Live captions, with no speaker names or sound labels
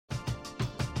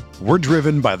We're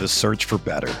driven by the search for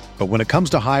better. But when it comes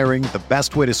to hiring, the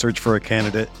best way to search for a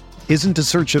candidate isn't to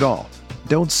search at all.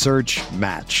 Don't search,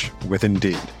 match with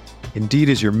Indeed. Indeed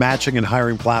is your matching and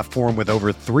hiring platform with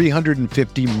over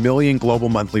 350 million global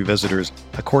monthly visitors,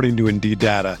 according to Indeed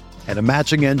data, and a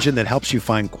matching engine that helps you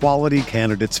find quality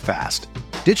candidates fast.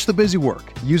 Ditch the busy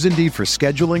work. Use Indeed for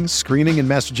scheduling, screening, and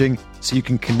messaging so you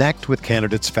can connect with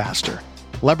candidates faster.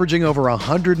 Leveraging over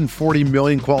 140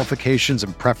 million qualifications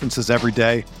and preferences every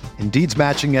day, Indeed's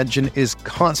matching engine is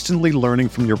constantly learning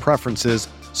from your preferences,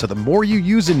 so the more you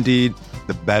use Indeed,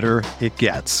 the better it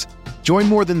gets. Join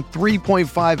more than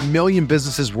 3.5 million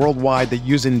businesses worldwide that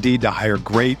use Indeed to hire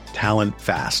great talent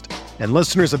fast. And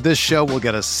listeners of this show will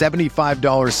get a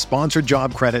 $75 sponsored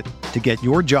job credit to get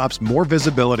your jobs more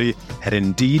visibility at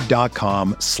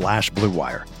Indeed.com/Blue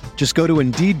Wire. Just go to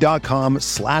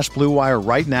Indeed.com/Blue Wire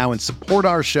right now and support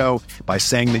our show by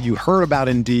saying that you heard about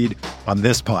Indeed on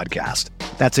this podcast.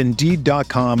 That's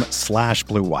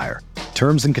Indeed.com/Blue Wire.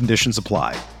 Terms and conditions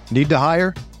apply. Need to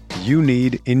hire? You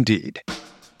need Indeed.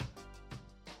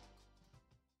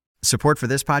 Support for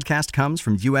this podcast comes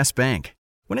from U.S. Bank.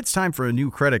 When it's time for a new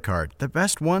credit card, the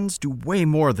best ones do way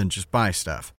more than just buy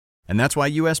stuff. And that's why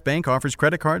U.S. Bank offers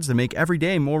credit cards that make every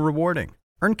day more rewarding.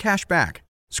 Earn cash back,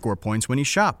 score points when you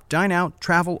shop, dine out,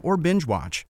 travel, or binge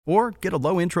watch, or get a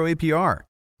low intro APR.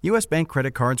 U.S. Bank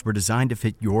credit cards were designed to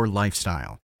fit your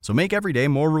lifestyle. So make every day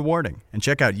more rewarding and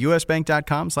check out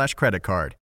usbank.com/credit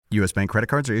card. U.S. Bank credit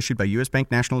cards are issued by U.S.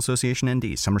 Bank National Association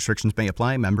ND. Some restrictions may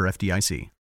apply. Member FDIC.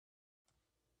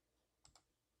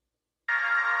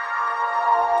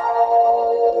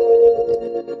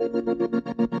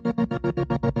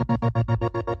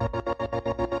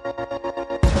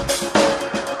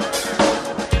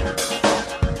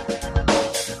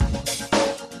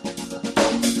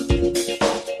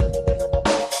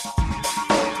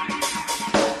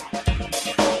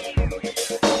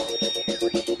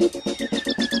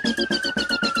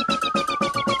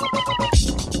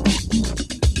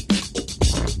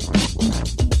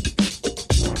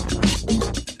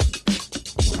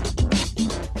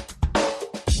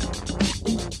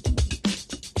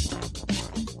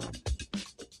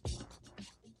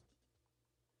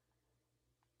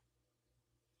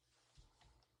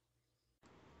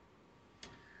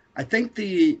 I think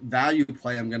the value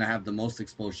play I'm going to have the most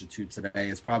exposure to today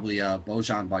is probably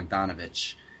Bojan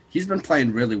Bogdanovic. He's been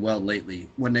playing really well lately.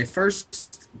 When they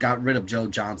first got rid of Joe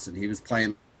Johnson, he was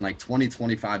playing like 20,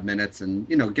 25 minutes and,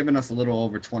 giving us a little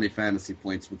over 20 fantasy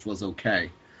points, which was okay.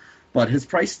 But his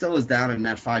price still is down in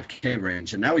that 5K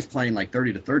range, and now he's playing like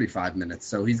 30 to 35 minutes.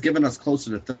 So he's given us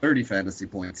closer to 30 fantasy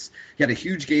points. He had a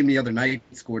huge game the other night,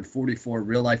 scored 44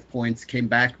 real-life points, came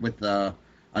back with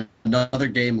another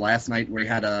game last night where he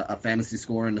had a fantasy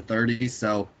score in the 30s.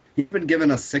 So he's been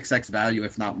giving us 6x value,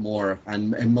 if not more,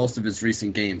 in most of his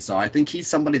recent games. So I think he's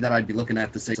somebody that I'd be looking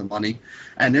at to save some money.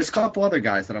 And there's a couple other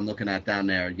guys that I'm looking at down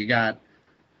there. You got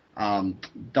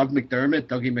Doug McDermott.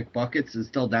 Dougie McBuckets is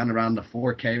still down around the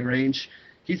 4K range.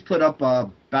 He's put up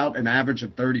about an average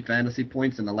of 30 fantasy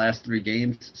points in the last 3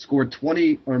 games, scored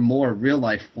 20 or more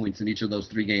real-life points in each of those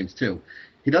 3 games, too.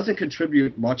 He doesn't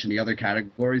contribute much in the other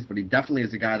categories, but he definitely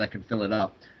is a guy that can fill it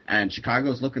up. And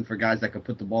Chicago's looking for guys that can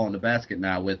put the ball in the basket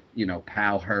now with,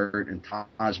 Powell hurt and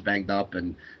Taj banged up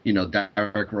and,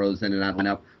 Derrick Rose in and out of the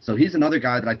lineup. So he's another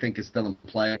guy that I think is still in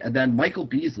play. And then Michael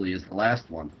Beasley is the last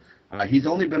one. He's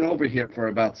only been over here for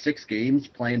about 6 games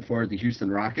playing for the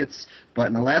Houston Rockets. But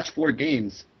in the last 4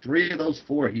 games, 3 of those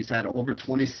 4, he's had over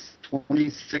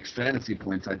 26 fantasy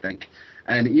points, I think.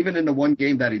 And even in the one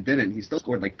game that he didn't, he still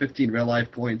scored like 15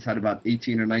 real-life points, had about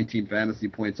 18 or 19 fantasy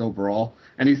points overall.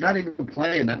 And he's not even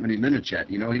playing that many minutes yet.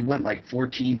 He went like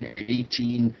 14,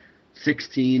 18,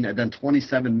 16, and then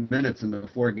 27 minutes in the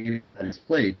 4 games that he's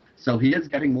played. So he is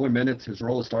getting more minutes. His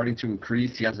role is starting to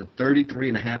increase. He has a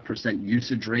 33.5%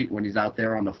 usage rate when he's out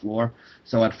there on the floor.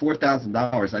 So at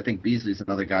 $4,000, I think Beasley's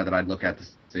another guy that I'd look at to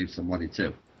save some money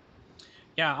too.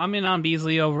 Yeah, I'm in on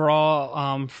Beasley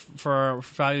overall for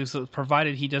values,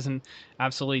 provided he doesn't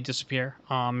absolutely disappear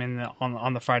on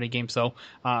the Friday game. So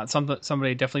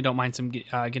somebody definitely don't mind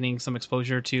getting some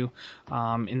exposure to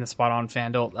in the spot on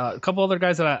FanDuel. A couple other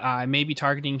guys that I may be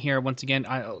targeting here. Once again,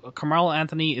 Carmelo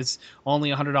Anthony is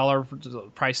only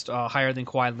 $100 priced higher than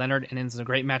Kawhi Leonard, and it's a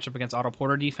great matchup against Otto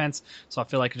Porter defense. So I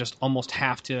feel like I just almost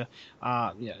have to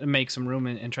make some room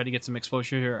and try to get some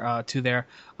exposure to there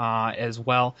as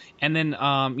well. And then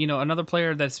another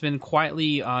player that's been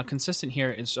quietly consistent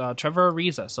here is Trevor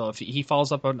Ariza. So if he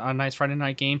follows up a nice Friday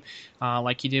night game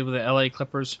like he did with the LA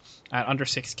Clippers at under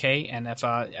 6K, and if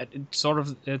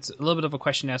it's a little bit of a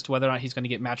question as to whether or not he's going to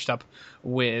get matched up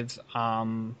with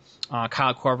Kyle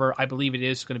Korver. I believe it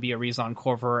is going to be Ariza on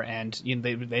Korver, and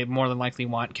they more than likely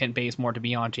want Kent Bazemore to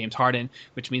be on James Harden,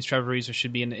 which means Trevor Ariza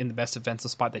should be in the best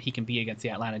defensive spot that he can be against the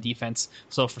Atlanta defense.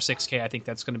 So for 6K, I think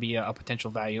that's going to be a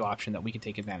potential value option that we can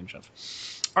take advantage of.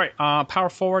 All right, power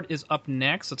forward is up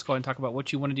next. Let's go ahead and talk about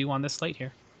what you want to do on this slate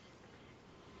here.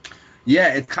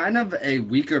 Yeah, it's kind of a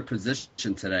weaker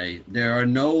position today. There are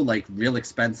no real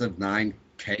expensive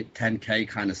 9K, 10K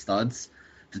kind of studs.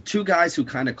 The two guys who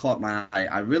kind of caught my eye,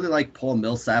 I really like Paul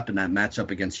Millsap in that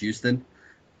matchup against Houston.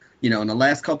 In the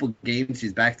last couple games,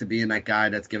 he's back to being that guy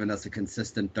that's given us a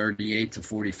consistent 38 to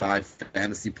 45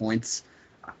 fantasy points.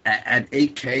 At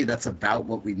 8K, that's about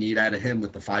what we need out of him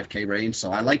with the 5K range.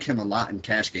 So I like him a lot in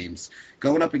cash games.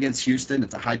 Going up against Houston,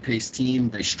 it's a high-paced team.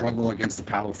 They struggle against the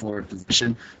power forward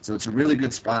position. So it's a really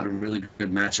good spot, a really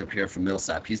good matchup here for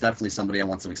Millsap. He's definitely somebody I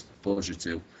want some exposure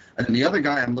to. And then the other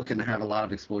guy I'm looking to have a lot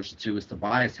of exposure to is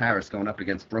Tobias Harris going up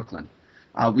against Brooklyn.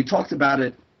 We talked about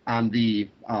it on the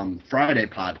Friday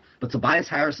pod, but Tobias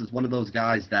Harris is one of those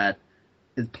guys that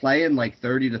is playing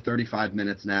 30 to 35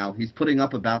 minutes now. He's putting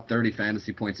up about 30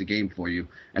 fantasy points a game for you.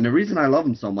 And the reason I love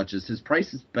him so much is his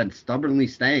price has been stubbornly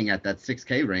staying at that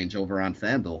 6K range over on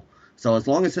FanDuel. So as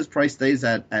long as his price stays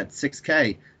at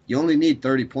 6K, you only need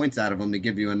 30 points out of him to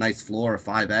give you a nice floor of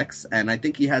 5X. And I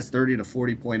think he has 30 to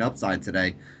 40 point upside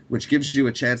today, which gives you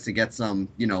a chance to get some,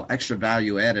 extra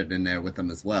value added in there with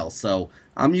him as well. So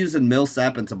I'm using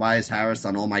Millsap and Tobias Harris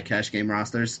on all my cash game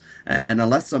rosters. And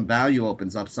unless some value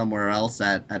opens up somewhere else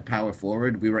at power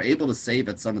forward, we were able to save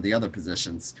at some of the other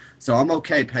positions. So I'm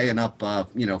okay paying up,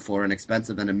 for an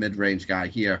expensive and a mid-range guy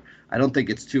here. I don't think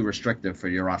it's too restrictive for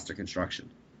your roster construction.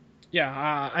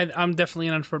 Yeah, I'm definitely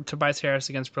in for Tobias Harris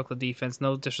against Brooklyn defense.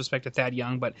 No disrespect to Thad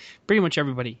Young, but pretty much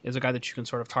everybody is a guy that you can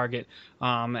sort of target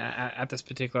at this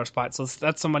particular spot. So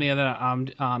that's somebody that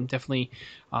I'm definitely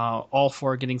all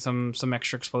for getting some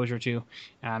extra exposure to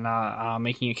and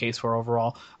making a case for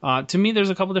overall. To me, there's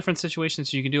a couple different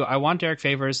situations you can do. I want Derek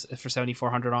Favors for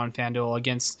 7,400 on FanDuel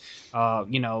against Pau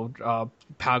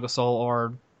Gasol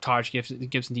or Taj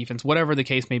Gibson defense, whatever the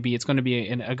case may be. It's going to be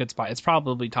in a good spot. It's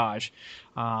probably Taj,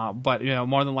 but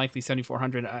more than likely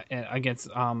 7,400 against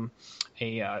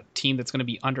a team that's going to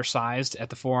be undersized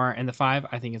at the 4 and the 5.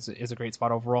 I think is a great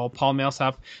spot overall. Paul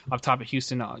Millsap up top at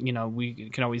Houston. We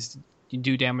can always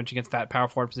do damage against that power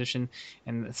forward position,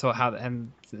 and so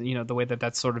the way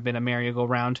that's sort of been a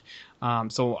merry-go-round.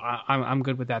 So I'm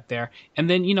good with that there. And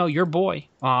then your boy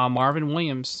Marvin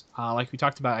Williams, like we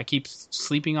talked about, I keep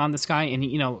sleeping on this guy, and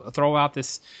throw out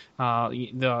this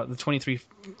the 23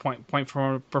 point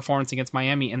performance against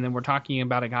Miami, and then we're talking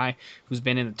about a guy who's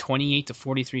been in the 28 to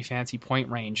 43 fantasy point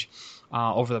range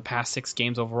over the past 6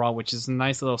 games overall, which is a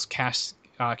nice little cash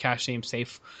game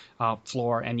safe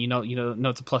floor, and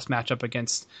it's a plus matchup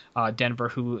against Denver,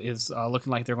 who is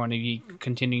looking like they're going to be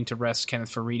continuing to rest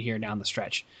Kenneth Faried here down the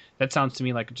stretch. That sounds to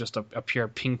me like just a pure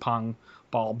ping pong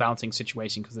ball bouncing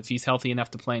situation, because if he's healthy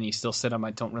enough to play and he's still sit him,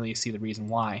 I don't really see the reason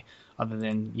why, other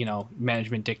than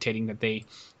management dictating that they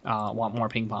want more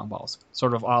ping pong balls,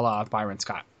 sort of a la Byron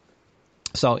Scott.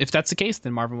 So if that's the case,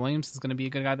 then Marvin Williams is going to be a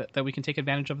good guy that we can take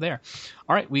advantage of there.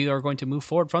 All right, we are going to move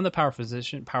forward from the power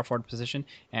forward position,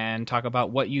 and talk about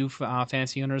what you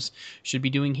fantasy owners should be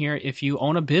doing here if you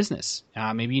own a business.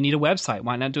 Maybe you need a website.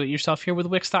 Why not do it yourself here with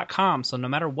Wix.com? So no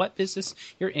matter what business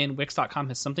you're in, Wix.com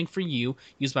has something for you.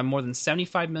 Used by more than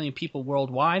 75 million people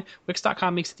worldwide,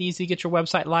 Wix.com makes it easy to get your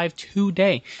website live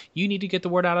today. You need to get the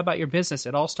word out about your business.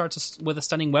 It all starts with a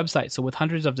stunning website. So with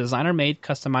hundreds of designer-made,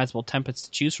 customizable templates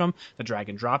to choose from, the drag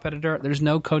and drop editor, there's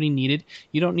no coding needed.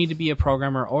 You don't need to be a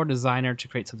programmer or designer to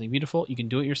create something beautiful. You can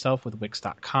do it yourself with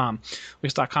Wix.com.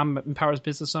 Wix.com empowers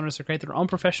business owners to create their own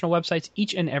professional websites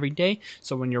each and every day.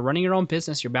 So when you're running your own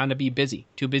business, you're bound to be busy.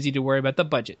 Too busy to worry about the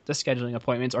budget, the scheduling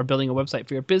appointments, or building a website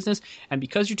for your business. And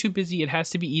because you're too busy, it has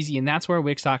to be easy, and that's where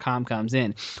Wix.com comes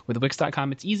in. With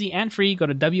Wix.com, it's easy and free. Go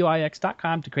to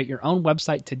Wix.com to create your own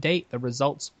website today. The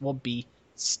results will be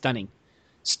stunning.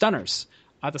 Stunners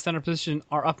at the center position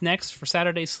are up next for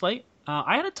Saturday's slate.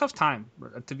 I had a tough time,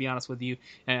 to be honest with you,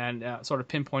 and sort of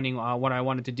pinpointing what I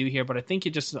wanted to do here, but I think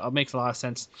it just makes a lot of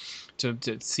sense to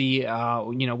see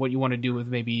what you want to do with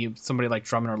maybe somebody like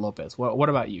Drummond or Lopez. What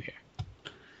about you here?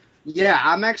 Yeah,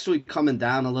 I'm actually coming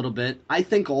down a little bit. I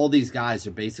think all these guys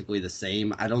are basically the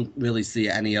same. I don't really see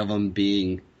any of them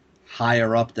being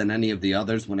higher up than any of the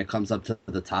others when it comes up to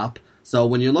the top. So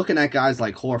when you're looking at guys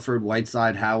like Horford,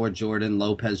 Whiteside, Howard, Jordan,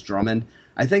 Lopez, Drummond,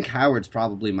 I think Howard's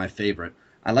probably my favorite.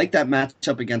 I like that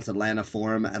matchup against Atlanta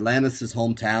for him. Atlanta's his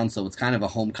hometown, so it's kind of a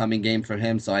homecoming game for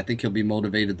him, so I think he'll be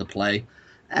motivated to play.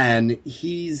 And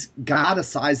he's got a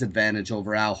size advantage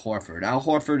over Al Horford. Al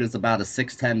Horford is about a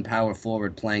 6'10 power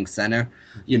forward playing center.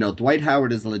 You know, Dwight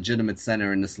Howard is a legitimate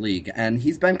center in this league, and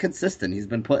he's been consistent. He's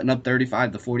been putting up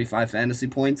 35 to 45 fantasy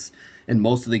points in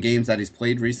most of the games that he's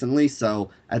played recently. So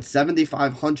at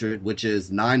 7,500, which is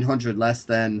 900 less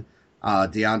than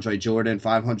DeAndre Jordan,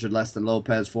 500 less than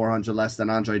Lopez, 400 less than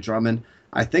Andre Drummond,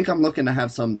 I think I'm looking to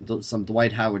have some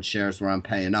Dwight Howard shares where I'm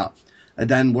paying up. And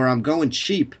then where I'm going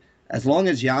cheap, as long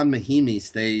as Jan Mahimi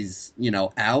stays,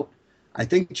 out, I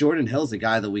think Jordan Hill's a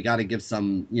guy that we got to give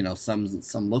some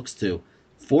looks to.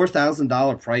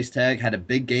 $4,000 price tag, had a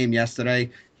big game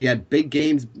yesterday. He had big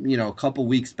games, a couple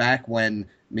weeks back when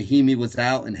Mahimi was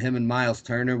out and him and Miles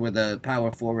Turner were the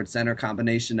power forward center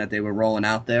combination that they were rolling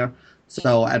out there.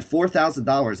 So at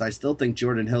 $4,000, I still think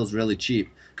Jordan Hill's really cheap.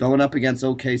 Going up against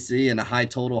OKC in a high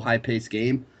total, high pace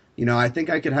game, I think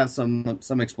I could have some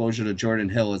exposure to Jordan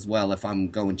Hill as well if I'm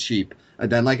going cheap.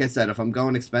 And then, like I said, if I'm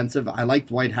going expensive, I like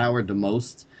Dwight Howard the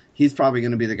most. He's probably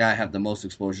going to be the guy I have the most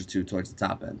exposure to towards the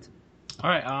top end. All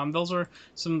right, those are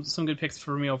some good picks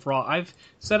for me overall. I've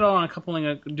settled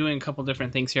on doing a couple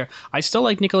different things here. I still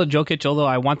like Nikola Jokic, although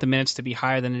I want the minutes to be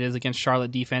higher than it is against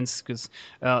Charlotte defense because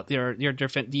their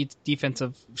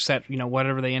defensive set,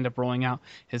 whatever they end up rolling out,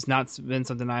 has not been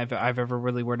something I've ever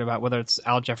really worried about. Whether it's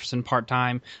Al Jefferson part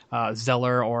time,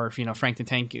 Zeller, or Frank the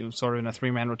Tank, sort of in a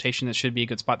 3-man rotation, that should be a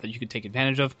good spot that you could take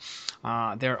advantage of.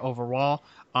 There overall.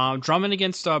 Drummond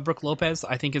against Brook Lopez,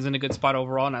 I think, is in a good spot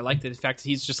overall, and I like the fact that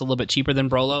he's just a little bit cheaper than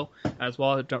Brolo as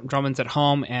well. Drummond's at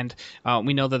home, and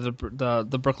we know that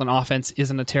the Brooklyn offense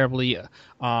isn't a terribly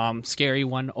scary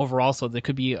one overall, so there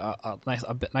could be a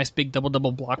nice big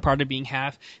double block party being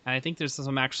had, and I think there's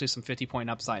some 50-point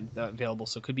upside available,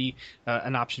 so it could be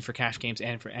an option for cash games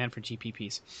and for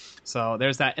GPPs. So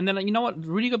there's that, and then you know what,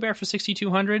 Rudy Gobert for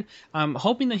 6,200. I'm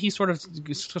hoping that he's sort of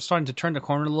starting to turn the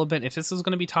corner a little bit. If this is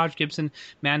going to be Taj Gibson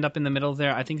manned up in the middle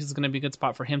there, I think this is going to be a good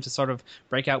spot for him to sort of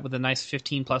break out with a nice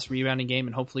 15-plus rebounding game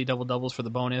and hopefully double-doubles for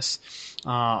the bonus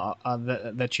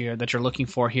that you're looking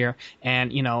for here,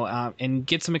 and and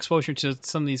get some exposure to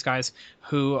some of these guys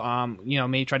who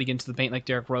may try to get into the paint like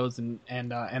Derrick Rose and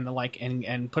the like,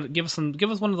 and give us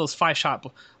one of those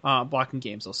 5-shot blocking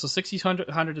games. So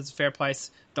 6,200 is a fair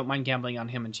price. Don't mind gambling on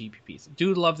him and GPPs.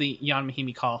 Do love the Jan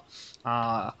Mahimi call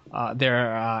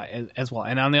there as well.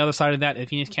 And on the other side of that, if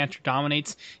Enes Kanter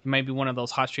dominates, it might be one of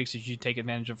those hot streaks that you take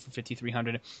advantage of for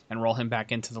 5,300 and roll him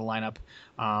back into the lineup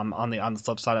on the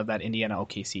flip side of that Indiana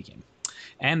OKC game.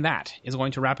 And that is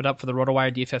going to wrap it up for the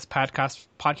RotoWire DFS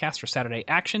podcast for Saturday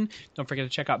action. Don't forget to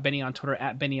check out Benny on Twitter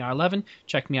at BennyR11.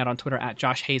 Check me out on Twitter at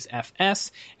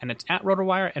JoshHayesFS. And it's at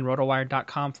RotoWire and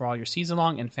RotoWire.com for all your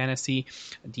season-long and fantasy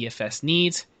DFS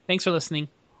needs. Thanks for listening.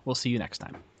 We'll see you next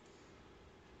time.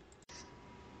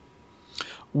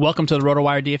 Welcome to the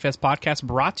RotoWire DFS podcast,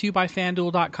 brought to you by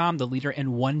FanDuel.com, the leader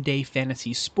in one-day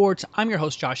fantasy sports. I'm your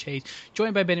host, Josh Hayes,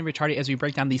 joined by Benny Ricciardi as we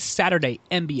break down the Saturday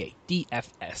NBA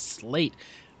DFS slate.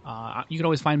 You can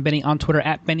always find Benny on Twitter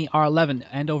at BennyR11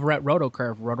 and over at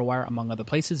RotoCurve, RotoWire, among other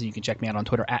places. And you can check me out on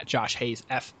Twitter at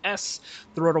JoshHayesFS.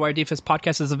 The RotoWire DFS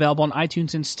podcast is available on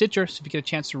iTunes and Stitcher, so if you get a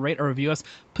chance to rate or review us,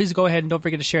 please go ahead and don't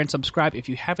forget to share and subscribe. If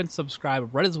you haven't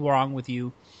subscribed, what is wrong with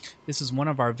you? This is one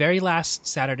of our very last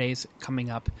Saturdays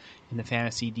coming up in the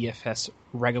fantasy DFS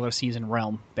regular season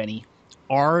realm. Benny,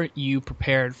 are you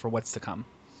prepared for what's to come?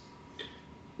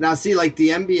 Now, see, like the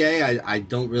NBA, I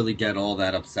don't really get all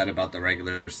that upset about the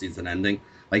regular season ending.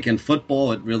 Like in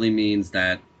football, it really means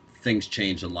that things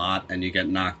change a lot and you get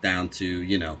knocked down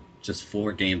to, just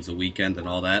 4 games a weekend and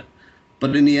all that.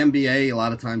 But in the NBA, a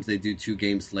lot of times they do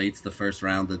 2-game slates the first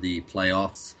round of the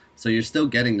playoffs. So you're still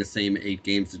getting the same 8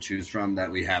 games to choose from that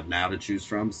we have now to choose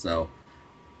from. So,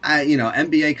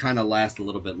 NBA kind of lasts a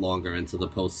little bit longer into the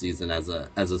postseason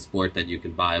as a sport that you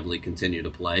can viably continue to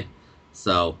play.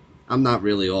 So I'm not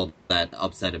really all that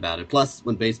upset about it. Plus,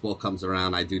 when baseball comes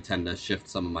around, I do tend to shift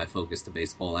some of my focus to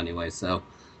baseball anyway. So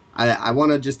I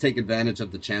want to just take advantage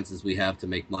of the chances we have to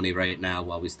make money right now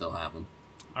while we still have them.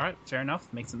 All right, fair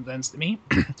enough. Makes some sense to me.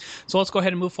 So let's go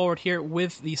ahead and move forward here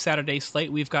with the Saturday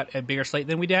slate. We've got a bigger slate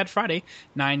than we did Friday.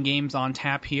 9 games on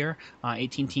tap here,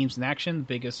 18 teams in action.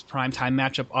 Biggest primetime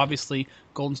matchup, obviously,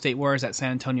 Golden State Warriors at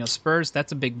San Antonio Spurs.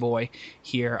 That's a big boy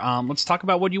here. Let's talk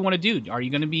about what you want to do. Are you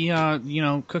going to be,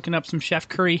 cooking up some Chef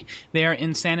Curry there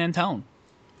in San Antonio?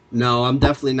 No, I'm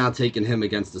definitely not taking him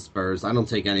against the Spurs. I don't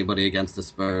take anybody against the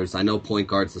Spurs. I know point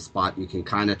guard's the spot you can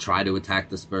kind of try to attack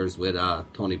the Spurs with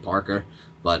Tony Parker,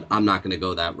 but I'm not going to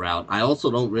go that route. I also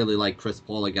don't really like Chris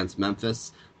Paul against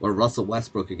Memphis or Russell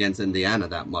Westbrook against Indiana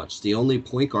that much. The only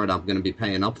point guard I'm going to be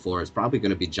paying up for is probably going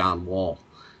to be John Wall.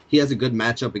 He has a good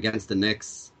matchup against the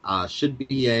Knicks. Should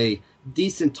be a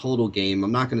decent total game.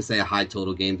 I'm not going to say a high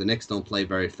total game. The Knicks don't play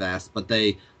very fast, but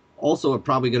they also are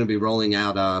probably going to be rolling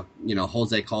out,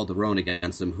 Jose Calderon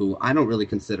against him, who I don't really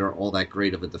consider all that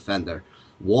great of a defender.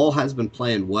 Wall has been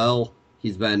playing well.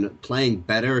 He's been playing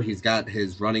better. He's got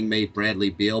his running mate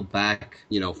Bradley Beal back,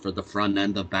 for the front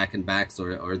end of back-and-backs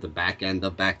or the back end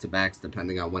of back-to-backs,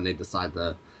 depending on when they decide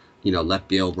to, let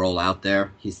Beal roll out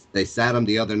there. They sat him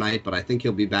the other night, but I think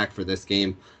he'll be back for this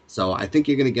game. So I think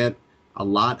you're going to get a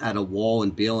lot out of Wall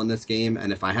and Beal in this game.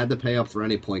 And if I had to pay up for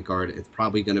any point guard, it's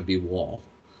probably going to be Wall.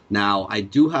 Now, I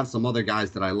do have some other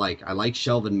guys that I like. I like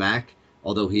Shelvin Mack,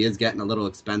 although he is getting a little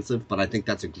expensive, but I think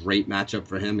that's a great matchup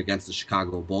for him against the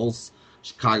Chicago Bulls.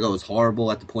 Chicago is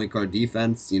horrible at the point guard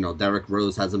defense. Derrick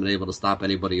Rose hasn't been able to stop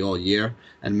anybody all year.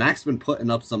 And Mack's been putting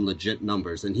up some legit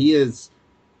numbers, and he is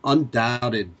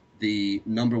undoubted the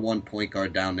number one point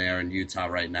guard down there in Utah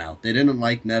right now. They didn't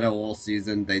like Neto all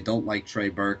season. They don't like Trey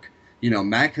Burke.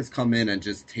 Mack has come in and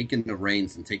just taken the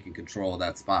reins and taken control of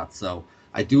that spot. So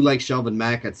I do like Shelvin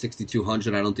Mack at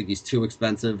 6,200. I don't think he's too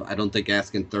expensive. I don't think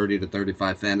asking 30 to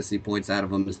 35 fantasy points out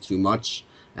of him is too much.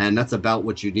 And that's about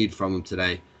what you need from him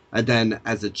today. And then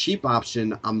as a cheap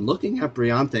option, I'm looking at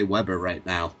Briante Weber right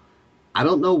now. I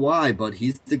don't know why, but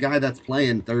he's the guy that's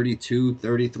playing 32,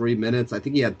 33 minutes. I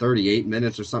think he had 38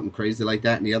 minutes or something crazy like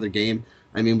that in the other game.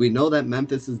 I mean, we know that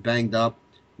Memphis is banged up.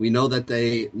 We know that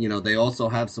they also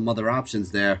have some other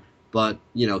options there. But,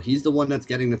 he's the one that's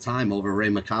getting the time over Ray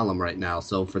McCallum right now.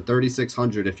 So for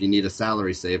 3,600, if you need a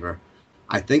salary saver,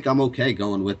 I think I'm okay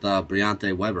going with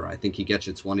Briante Weber. I think he gets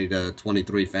you 20 to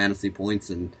 23 fantasy points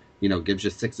and, gives you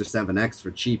 6 or 7x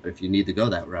for cheap if you need to go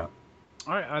that route.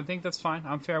 All right, I think that's fine.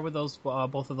 I'm fair with those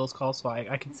both of those calls, so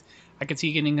I can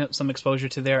see getting some exposure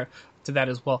to that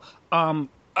as well.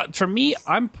 For me,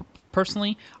 John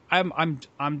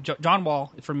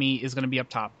Wall for me is going to be up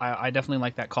top. I definitely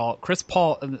like that call. Chris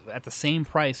Paul at the same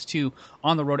price too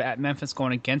on the road at Memphis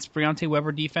going against Briante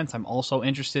Weber defense. I'm also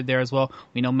interested there as well.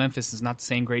 We know Memphis is not the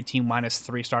same great team minus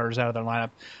 3 starters out of their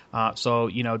lineup. So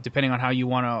depending on how you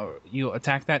want to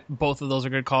attack that, both of those are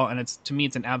a good call. And to me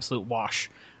it's an absolute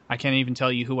wash. I can't even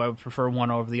tell you who I would prefer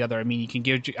one over the other. I mean, you can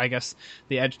give, I guess,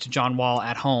 the edge to John Wall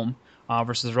at home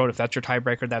versus road. If that's your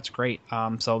tiebreaker, that's great.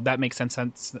 So that makes some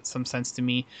sense to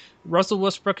me. Russell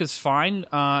Westbrook is fine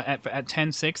at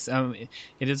 10-6.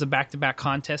 It is a back-to-back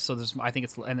contest, so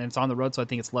it's on the road, so I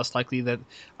think it's less likely that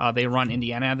they run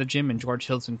Indiana out of the gym. And George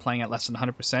Hill's been playing at less than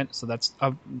 100%, so that's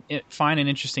fine and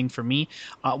interesting for me.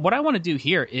 What I want to do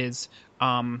here is,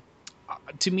 to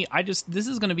me, this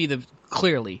is going to be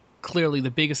clearly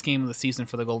the biggest game of the season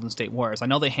for the Golden State Warriors. I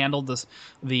know they handled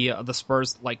the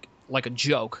Spurs like a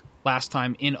joke last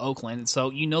time in Oakland,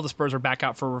 so the Spurs are back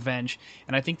out for revenge.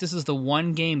 And I think this is the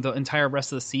one game the entire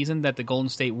rest of the season that the Golden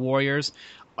State Warriors,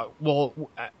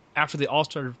 after the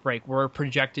All-Star break, were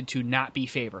projected to not be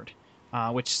favored.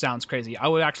 Which sounds crazy. I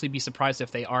would actually be surprised if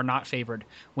they are not favored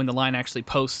when the line actually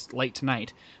posts late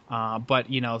tonight. But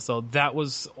so that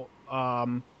was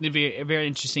a very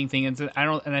interesting thing. And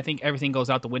I think everything goes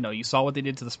out the window. You saw what they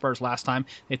did to the Spurs last time.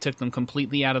 They took them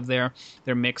completely out of their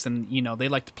mix, and they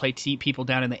like to play people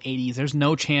down in the 80s. There's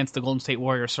no chance the Golden State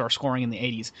Warriors are scoring in the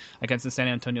 80s against the San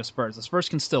Antonio Spurs. The Spurs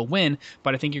can still win,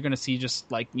 but I think you're going to see just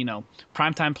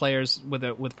primetime players with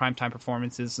primetime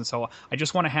performances. And so I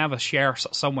just want to have a share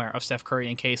somewhere of Steph Curry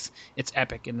in case it's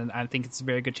epic, and then I think it's a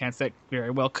very good chance that very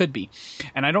well could be.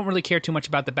 And I don't really care too much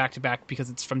about the back-to-back because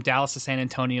it's from Dallas to San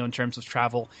Antonio in terms of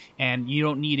travel, and you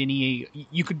don't need any.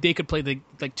 They could play the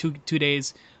 2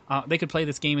 days. They could play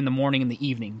this game in the morning and the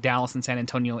evening, Dallas and San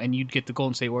Antonio, and you'd get the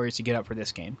Golden State Warriors to get up for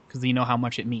this game because you know how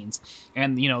much it means.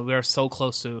 And they're so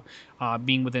close to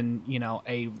being within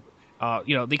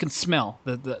they can smell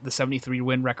the 73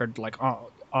 win record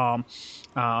on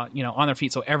their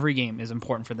feet. So every game is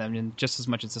important for them, and just as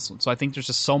much as this one. So I think there's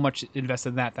just so much invested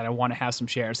in that I want to have some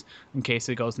shares in case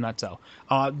it goes nutso.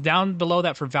 Down below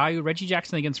that for value, Reggie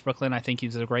Jackson against Brooklyn, I think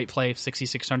he's a great play.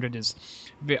 6,600 is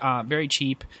very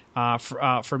cheap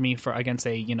for me against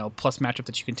a plus matchup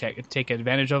that you can take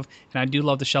advantage of. And I do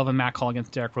love the Shelvin Mack call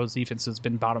against Derrick Rose defense, who's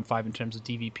been bottom 5 in terms of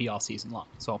DVP all season long.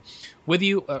 So with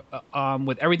you,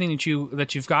 with everything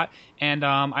that you've got, and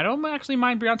I don't actually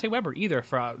mind Briante Weber either.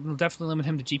 Definitely limit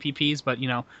him to GPPs, but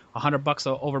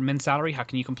 $100 over min salary, how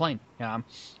can you complain? And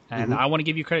I want to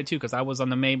give you credit too, because I was on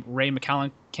the Ray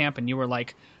McCallum camp, and you were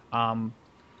like,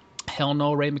 Hell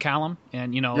no, Ray McCallum,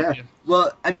 and Yeah.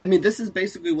 Well, I mean, this is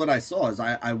basically what I saw. Is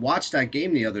I watched that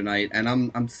game the other night, and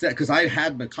I'm set because I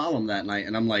had McCollum that night,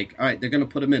 and I'm like, all right, they're gonna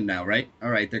put him in now, right? All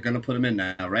right, they're gonna put him in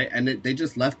now, right? And they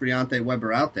just left Briante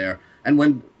Weber out there, and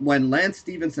when Lance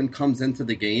Stevenson comes into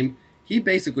the game, he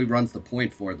basically runs the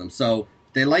point for them. So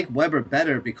they like Weber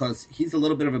better because he's a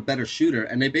little bit of a better shooter,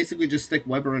 and they basically just stick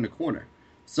Weber in the corner.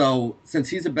 So since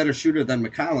he's a better shooter than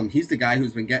McCollum, he's the guy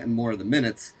who's been getting more of the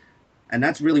minutes. And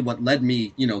that's really what led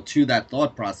me, to that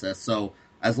thought process. So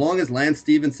as long as Lance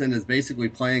Stevenson is basically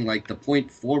playing like the point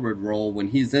forward role when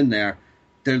he's in there,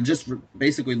 they're just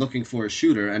basically looking for a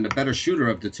shooter, and the better shooter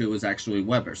of the two is actually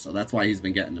Weber. So that's why he's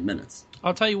been getting the minutes.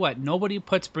 I'll tell you what, nobody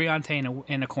puts Briante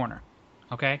in a corner,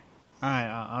 okay? All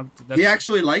right, he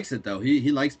actually likes it, though. He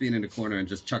likes being in the corner and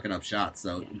just chucking up shots.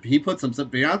 So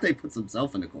Briante puts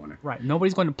himself in the corner. Right,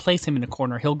 nobody's going to place him in the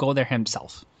corner. He'll go there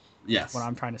himself. Yes. That's what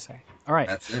I'm trying to say. All right.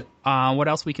 That's it. What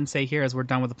else we can say here is we're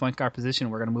done with the point guard position.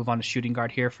 We're going to move on to shooting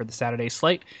guard here for the Saturday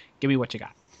slate. Give me what you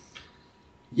got.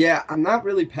 Yeah, I'm not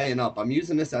really paying up. I'm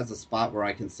using this as a spot where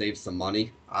I can save some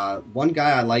money. One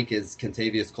guy I like is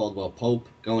Kentavious Caldwell-Pope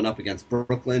going up against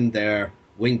Brooklyn. Their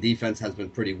wing defense has been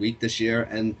pretty weak this year,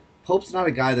 and Pope's not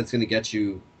a guy that's going to get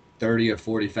you 30 or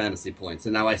 40 fantasy points.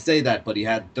 And now I say that, but he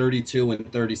had 32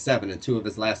 and 37 in 2 of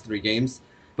his last 3 games.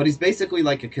 But he's basically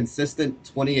like a consistent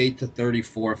 28 to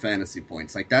 34 fantasy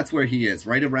points. Like that's where he is.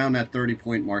 Right around that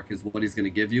 30-point mark is what he's going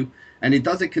to give you. And he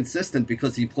does it consistent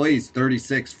because he plays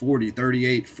 36, 40,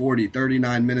 38, 40,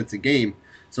 39 minutes a game.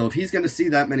 So if he's going to see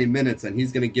that many minutes and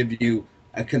he's going to give you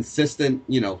a consistent,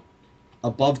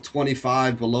 above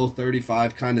 25, below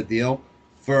 35 kind of deal,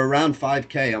 for around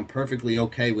 5K, I'm perfectly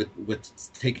okay with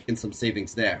taking some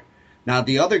savings there. Now,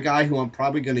 the other guy who I'm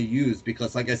probably going to use,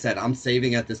 because like I said, I'm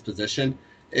saving at this position,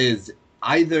 is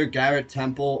either Garrett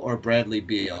Temple or Bradley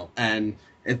Beal. And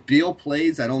if Beal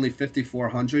plays at only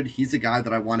 5,400, he's a guy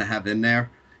that I want to have in there.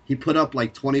 He put up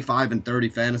like 25 and 30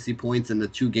 fantasy points in the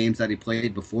 2 games that he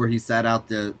played before he sat out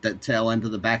the tail end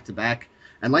of the back-to-back.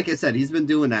 And like I said, he's been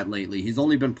doing that lately. He's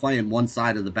only been playing one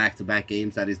side of the back-to-back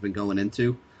games that he's been going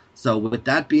into. So with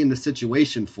that being the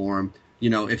situation for him,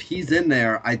 if he's in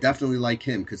there, I definitely like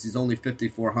him because he's only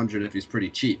 5,400 if he's pretty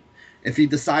cheap. If he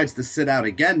decides to sit out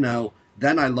again, though,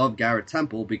 then I love Garrett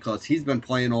Temple because he's been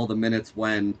playing all the minutes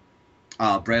when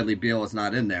Bradley Beal is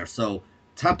not in there. So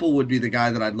Temple would be the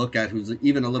guy that I'd look at who's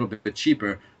even a little bit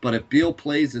cheaper. But if Beal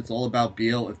plays, it's all about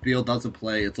Beal. If Beal doesn't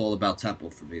play, it's all about Temple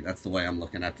for me. That's the way I'm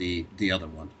looking at the other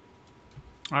one.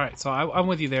 All right, so I'm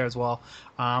with you there as well.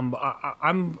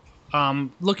 I'm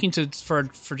looking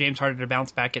for James Harden to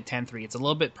bounce back at 10-3. It's a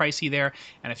little bit pricey there,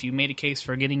 and if you made a case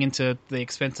for getting into the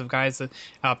expensive guys in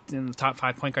the top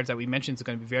 5 point guards that we mentioned, it's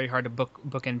going to be very hard to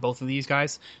book in both of these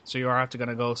guys, so you are going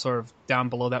to go sort of down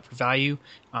below that for value.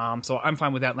 So I'm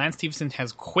fine with that. Lance Stevenson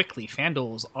has quickly,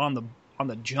 FanDuel's on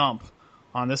the jump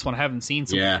on this one. I haven't seen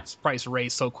some price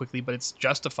raise so quickly, but it's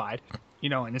justified,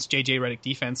 and it's JJ Redick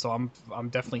defense, so I'm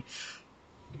definitely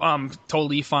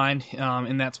totally fine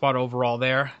in that spot overall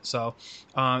there. So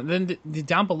then the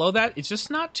down below that, it's just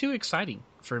not too exciting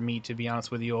for me, to be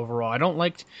honest with you. Overall, I don't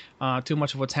like too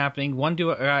much of what's happening. One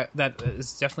duo that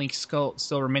is definitely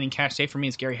still remaining cash safe for me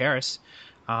is Gary Harris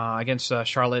against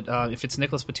Charlotte. If it's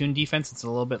Nicholas Batum defense, it's a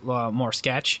little bit more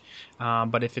sketch.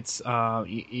 But if it's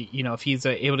if he's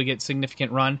able to get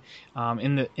significant run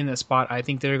in the spot, I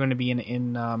think they're going to be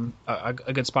in a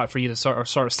good spot for you to sort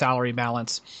of salary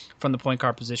balance from the point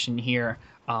guard position here.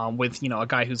 With a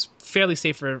guy who's fairly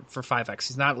safe for 5x.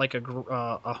 He's not like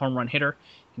a home run hitter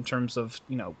in terms of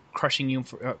crushing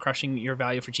your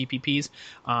value for GPPs,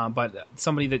 but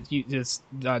somebody that is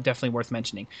definitely worth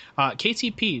mentioning.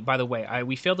 KCP, by the way,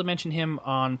 we failed to mention him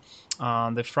on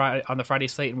the Friday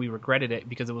slate, and we regretted it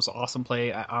because it was an awesome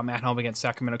play at home against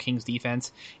Sacramento Kings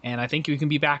defense, and I think we can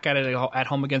be back at it at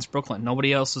home against Brooklyn.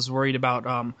 Nobody else is worried about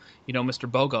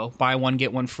Mr. Bogo, buy one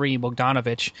get one free,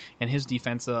 Bogdanovich, and his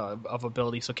defense of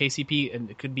ability. So KCP, and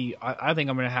it could be. I think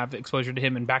I'm going to have exposure to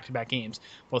him in back-to-back games,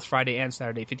 both Friday and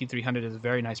Saturday. 5,300 is a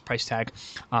very nice price tag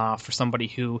for somebody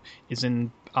who is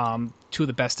in 2 of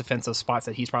the best defensive spots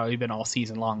that he's probably been all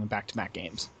season long in back-to-back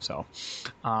games. So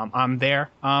I'm there.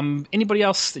 Anybody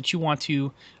else that you want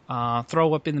to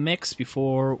throw up in the mix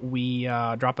before we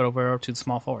drop it over to the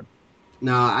small forward?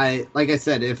 No, like I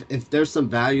said, if there's some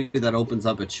value that opens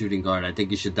up at shooting guard, I think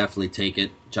you should definitely take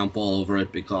it, jump all over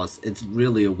it, because it's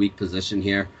really a weak position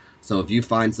here. So if you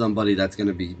find somebody that's going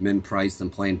to be min-priced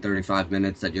and playing 35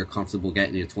 minutes that you're comfortable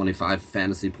getting you 25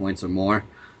 fantasy points or more,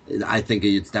 I think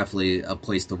it's definitely a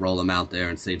place to roll them out there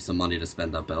and save some money to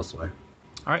spend up elsewhere.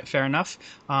 All right, fair enough.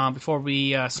 Before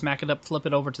we smack it up, flip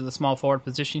it over to the small forward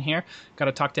position here. Got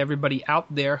to talk to everybody out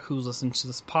there who's listening to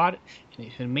this pod and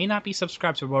who may not be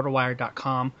subscribed to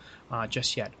RotoWire.com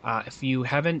just yet. If you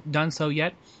haven't done so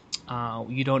yet,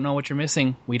 you don't know what you're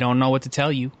missing. We don't know what to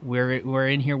tell you. We're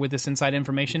in here with this inside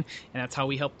information, and that's how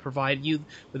we help provide you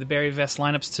with the very best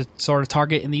lineups to sort of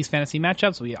target in these fantasy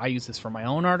matchups. I use this for my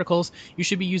own articles. You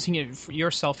should be using it for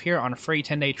yourself here on a free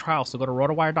 10-day trial. So go to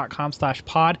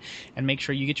rotowire.com/pod and make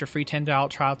sure you get your free 10-day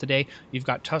trial today. You've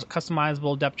got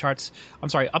customizable depth charts.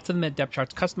 Up to the mid depth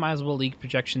charts, customizable league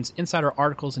projections, insider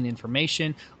articles and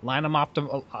information,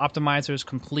 lineup optimizers,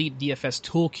 complete DFS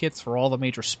toolkits for all the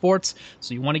major sports.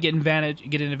 So you want to get an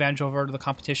advantage over the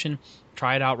competition.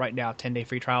 Try it out right now. 10-day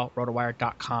free trial,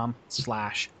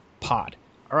 rotowire.com/pod.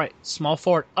 All right, small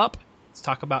forward up. Let's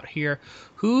talk about here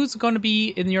who's going to be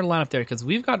in your lineup there, because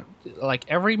we've got like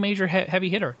every major heavy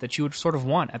hitter that you would sort of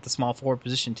want at the small forward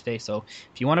position today. So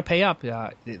if you want to pay up,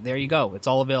 there you go. It's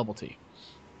all available to you.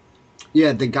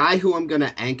 Yeah, the guy who I'm going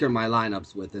to anchor my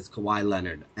lineups with is Kawhi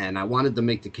Leonard, and I wanted to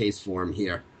make the case for him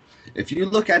here. If you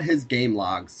look at his game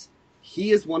logs,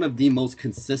 he is one of the most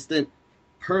consistent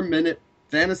per minute,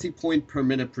 fantasy point per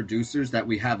minute producers that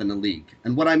we have in the league.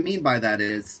 And what I mean by that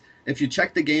is, if you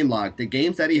check the game log, the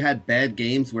games that he had bad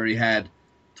games where he had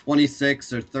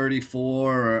 26 or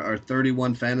 34 or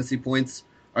 31 fantasy points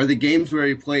are the games where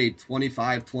he played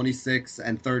 25, 26,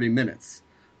 and 30 minutes.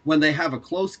 When they have a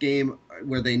close game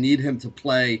where they need him to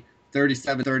play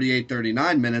 37, 38,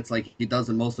 39 minutes like he does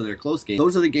in most of their close games,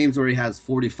 those are the games where he has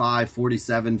 45,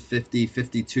 47, 50,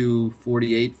 52,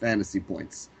 48 fantasy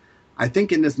points. I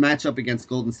think in this matchup against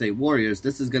Golden State Warriors,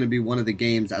 this is going to be one of the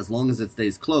games, as long as it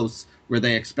stays close, where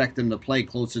they expect him to play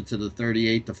closer to the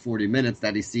 38 to 40 minutes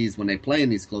that he sees when they play in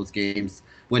these close games,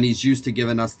 when he's used to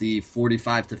giving us the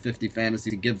 45 to 50 fantasy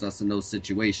he gives us in those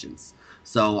situations.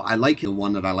 So I like the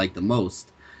one that I like the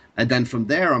most. And then from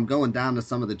there, I'm going down to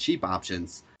some of the cheap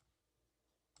options.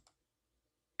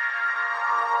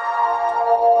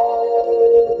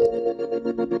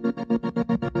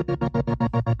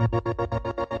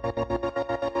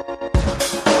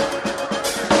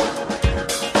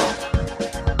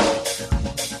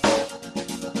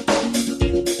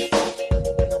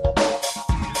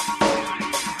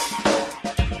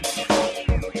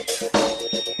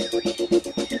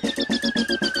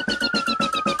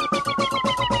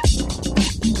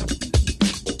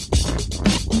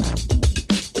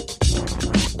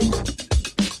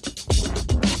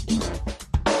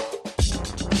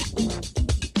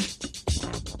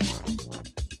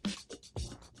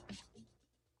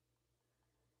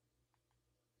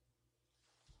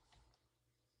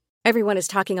 Everyone is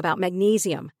talking about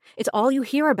magnesium. It's all you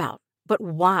hear about. But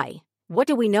why? What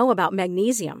do we know about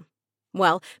magnesium?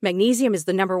 Well, magnesium is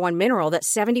the number one mineral that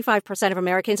 75% of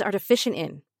Americans are deficient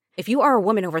in. If you are a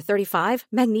woman over 35,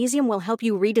 magnesium will help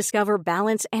you rediscover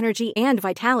balance, energy, and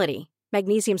vitality.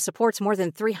 Magnesium supports more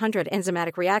than 300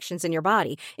 enzymatic reactions in your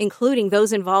body, including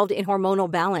those involved in hormonal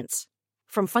balance.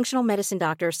 From functional medicine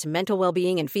doctors to mental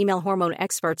well-being and female hormone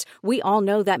experts, we all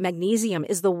know that magnesium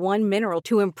is the one mineral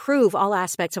to improve all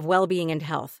aspects of well-being and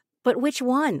health. But which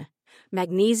one?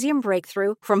 Magnesium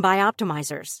Breakthrough from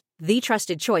Bioptimizers, the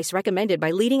trusted choice recommended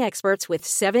by leading experts with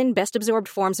 7 best-absorbed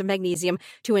forms of magnesium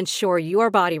to ensure your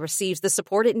body receives the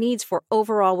support it needs for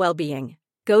overall well-being.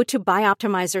 Go to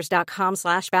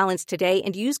bioptimizers.com/balance today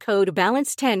and use code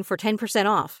BALANCE10 for 10%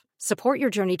 off. Support your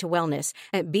journey to wellness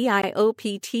at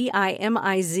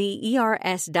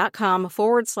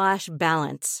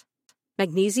bioptimizers.com/balance.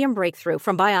 Magnesium Breakthrough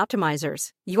from Bioptimizers,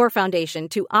 your foundation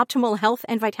to optimal health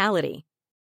and vitality.